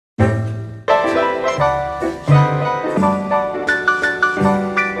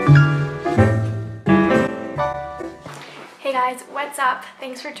guys, what's up?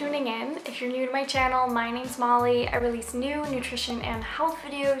 Thanks for tuning in. If you're new to my channel, my name's Molly. I release new nutrition and health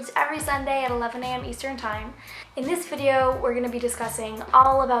videos every Sunday at 11 a.m. Eastern Time. In this video, we're going to be discussing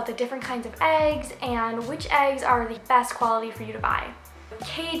all about the different kinds of eggs and which eggs are the best quality for you to buy.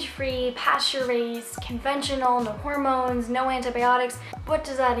 Cage-free, pasture-raised, conventional, no hormones, no antibiotics. What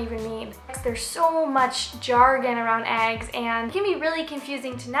does that even mean? There's so much jargon around eggs and it can be really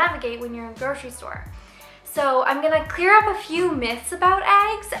confusing to navigate when you're in a grocery store. So I'm gonna clear up a few myths about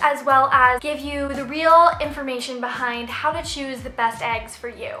eggs as well as give you the real information behind how to choose the best eggs for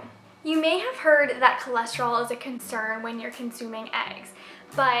you. You may have heard that cholesterol is a concern when you're consuming eggs,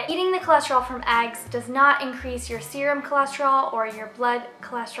 but eating the cholesterol from eggs does not increase your serum cholesterol or your blood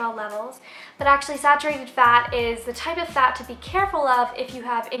cholesterol levels, but actually saturated fat is the type of fat to be careful of if you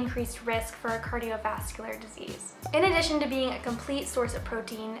have increased risk for a cardiovascular disease. In addition to being a complete source of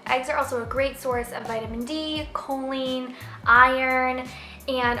protein, eggs are also a great source of vitamin D, choline, iron,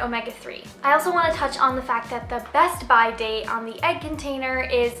 and omega-3. I also want to touch on the fact that the best buy date on the egg container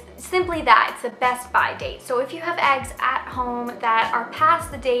is simply that, it's the best buy date. So if you have eggs at home that are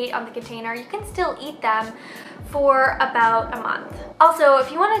past the date on the container, you can still eat them for about a month. Also,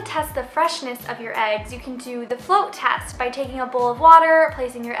 if you want to test the freshness of your eggs, you can do the float test by taking a bowl of water,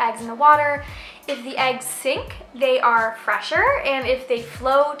 placing your eggs in the water. If the eggs sink, they are fresher, and if they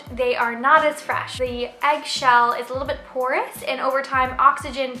float, they are not as fresh. The egg shell is a little bit porous, and over time,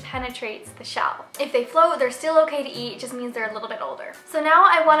 oxygen penetrates the shell. If they float, they're still okay to eat, it just means they're a little bit older. So now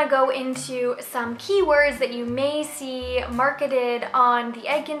I want to go into some keywords that you may see marketed on the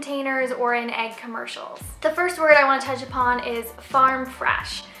egg containers or in egg commercials. The first word I want to touch upon is farm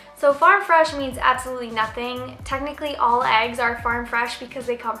fresh. So farm fresh means absolutely nothing. Technically all eggs are farm fresh because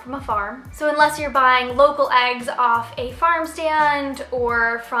they come from a farm. So unless you're buying local eggs off a farm stand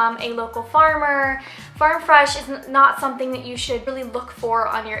or from a local farmer, farm fresh is not something that you should really look for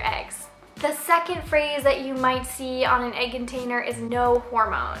on your eggs. The second phrase that you might see on an egg container is no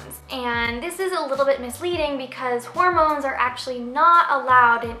hormones. And this is a little bit misleading because hormones are actually not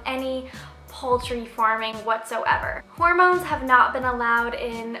allowed in any poultry farming whatsoever. Hormones have not been allowed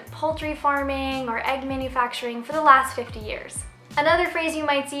in poultry farming or egg manufacturing for the last 50 years. Another phrase you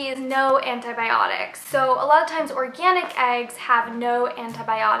might see is no antibiotics. So a lot of times organic eggs have no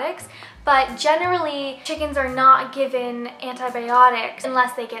antibiotics, but generally chickens are not given antibiotics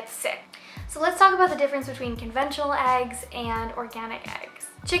unless they get sick. So let's talk about the difference between conventional eggs and organic eggs.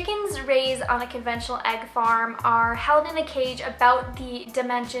 Chickens raised on a conventional egg farm are held in a cage about the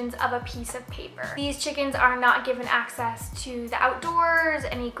dimensions of a piece of paper. These chickens are not given access to the outdoors,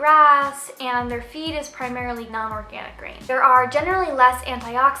 any grass, and their feed is primarily non-organic grain. There are generally less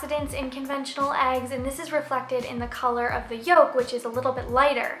antioxidants in conventional eggs, and this is reflected in the color of the yolk, which is a little bit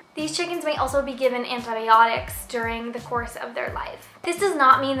lighter. These chickens may also be given antibiotics during the course of their life. This does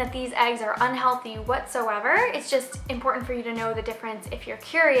not mean that these eggs are unhealthy whatsoever. It's just important for you to know the difference if you're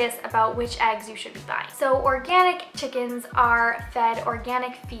curious about which eggs you should be buying. So organic chickens are fed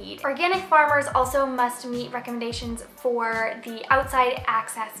organic feed. Organic farmers also must meet recommendations for the outside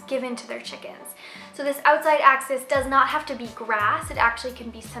access given to their chickens. So this outside access does not have to be grass, it actually can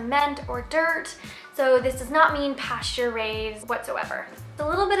be cement or dirt. So this does not mean pasture raised whatsoever. It's a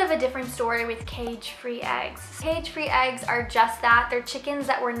little bit of a different story with cage-free eggs. Cage-free eggs are just that. They're chickens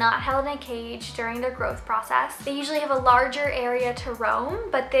that were not held in a cage during their growth process. They usually have a larger area to roam,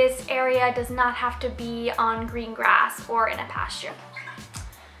 but this area does not have to be on green grass or in a pasture.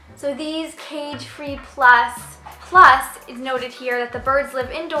 So these cage-free plus is noted here that the birds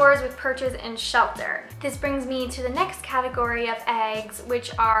live indoors with perches and shelter. This brings me to the next category of eggs,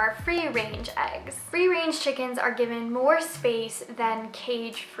 which are free-range eggs. Free-range chickens are given more space than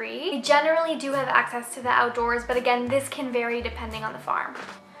cage-free. They generally do have access to the outdoors, but again, this can vary depending on the farm.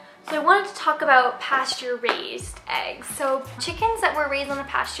 So I wanted to talk about pasture-raised eggs. So chickens that were raised on a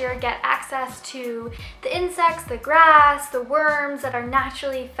pasture get access to the insects, the grass, the worms that are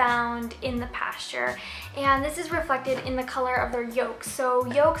naturally found in the pasture. And this is reflected in the color of their yolks. So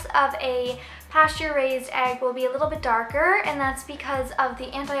yolks of a pasture-raised egg will be a little bit darker, and that's because of the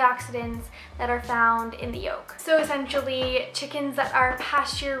antioxidants that are found in the yolk. So essentially, chickens that are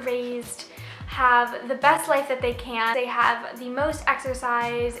pasture-raised have the best life that they can. They have the most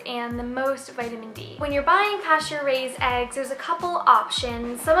exercise and the most vitamin D. When you're buying pasture-raised eggs, there's a couple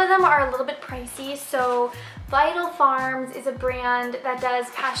options. Some of them are a little bit pricey, so Vital Farms is a brand that does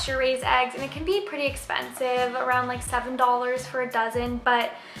pasture-raised eggs, and it can be pretty expensive, around like $7 for a dozen,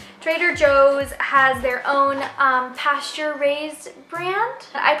 but Trader Joe's has their own pasture-raised brand.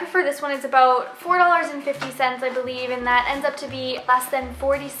 I prefer this one. It's about $4.50, I believe, and that ends up to be less than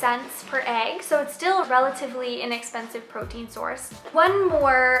 40 cents per egg, so it's still a relatively inexpensive protein source. One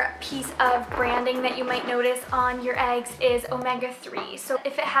more piece of branding that you might notice on your eggs is omega-3. So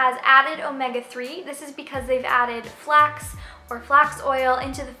if it has added omega-3, this is because they've added flax or flax oil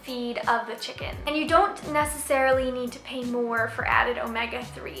into the feed of the chicken. And you don't necessarily need to pay more for added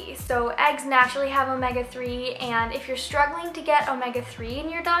omega-3. So eggs naturally have omega-3, and if you're struggling to get omega-3 in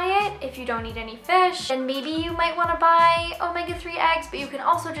your diet, if you don't eat any fish, then maybe you might want to buy omega-3 eggs, but you can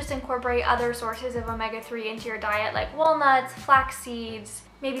also just incorporate other sources of omega-3 into your diet like walnuts, flax seeds,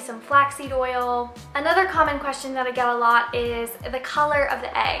 maybe some flaxseed oil. Another common question that I get a lot is the color of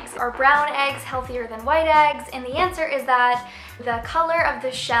the eggs. Are brown eggs healthier than white eggs? And the answer is that the color of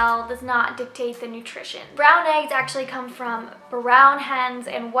the shell does not dictate the nutrition. Brown eggs actually come from brown hens,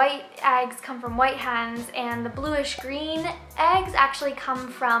 and white eggs come from white hens, and the bluish green eggs actually come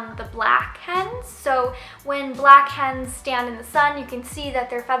from the black hens. So when black hens stand in the sun, you can see that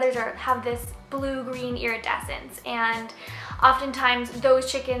their feathers have this blue-green iridescence, and oftentimes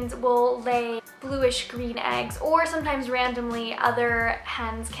those chickens will lay bluish green eggs, or sometimes randomly other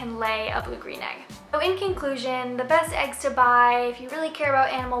hens can lay a blue-green egg. So in conclusion, the best eggs to buy if you really care about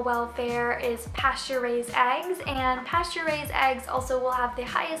animal welfare is pasture-raised eggs, and pasture-raised eggs also will have the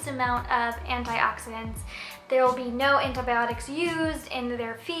highest amount of antioxidants. There will be no antibiotics used in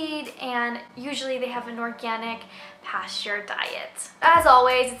their feed, and usually they have an organic pasture diet. As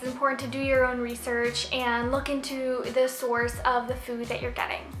always, it's important to do your own research and look into the source of the food that you're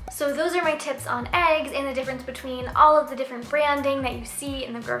getting. So those are my tips on eggs and the difference between all of the different branding that you see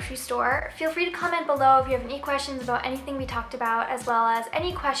in the grocery store. Feel free to comment below if you have any questions about anything we talked about, as well as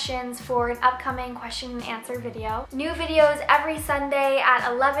any questions for an upcoming question and answer video. New videos every Sunday at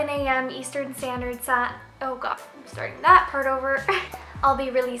 11 a.m. Eastern Standard Time. Oh god, I'm starting that part over. I'll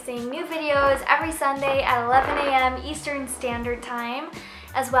be releasing new videos every Sunday at 11 a.m. Eastern Standard Time,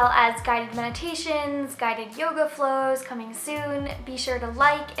 as well as guided meditations, guided yoga flows coming soon. Be sure to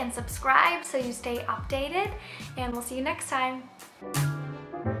like and subscribe so you stay updated, and we'll see you next time.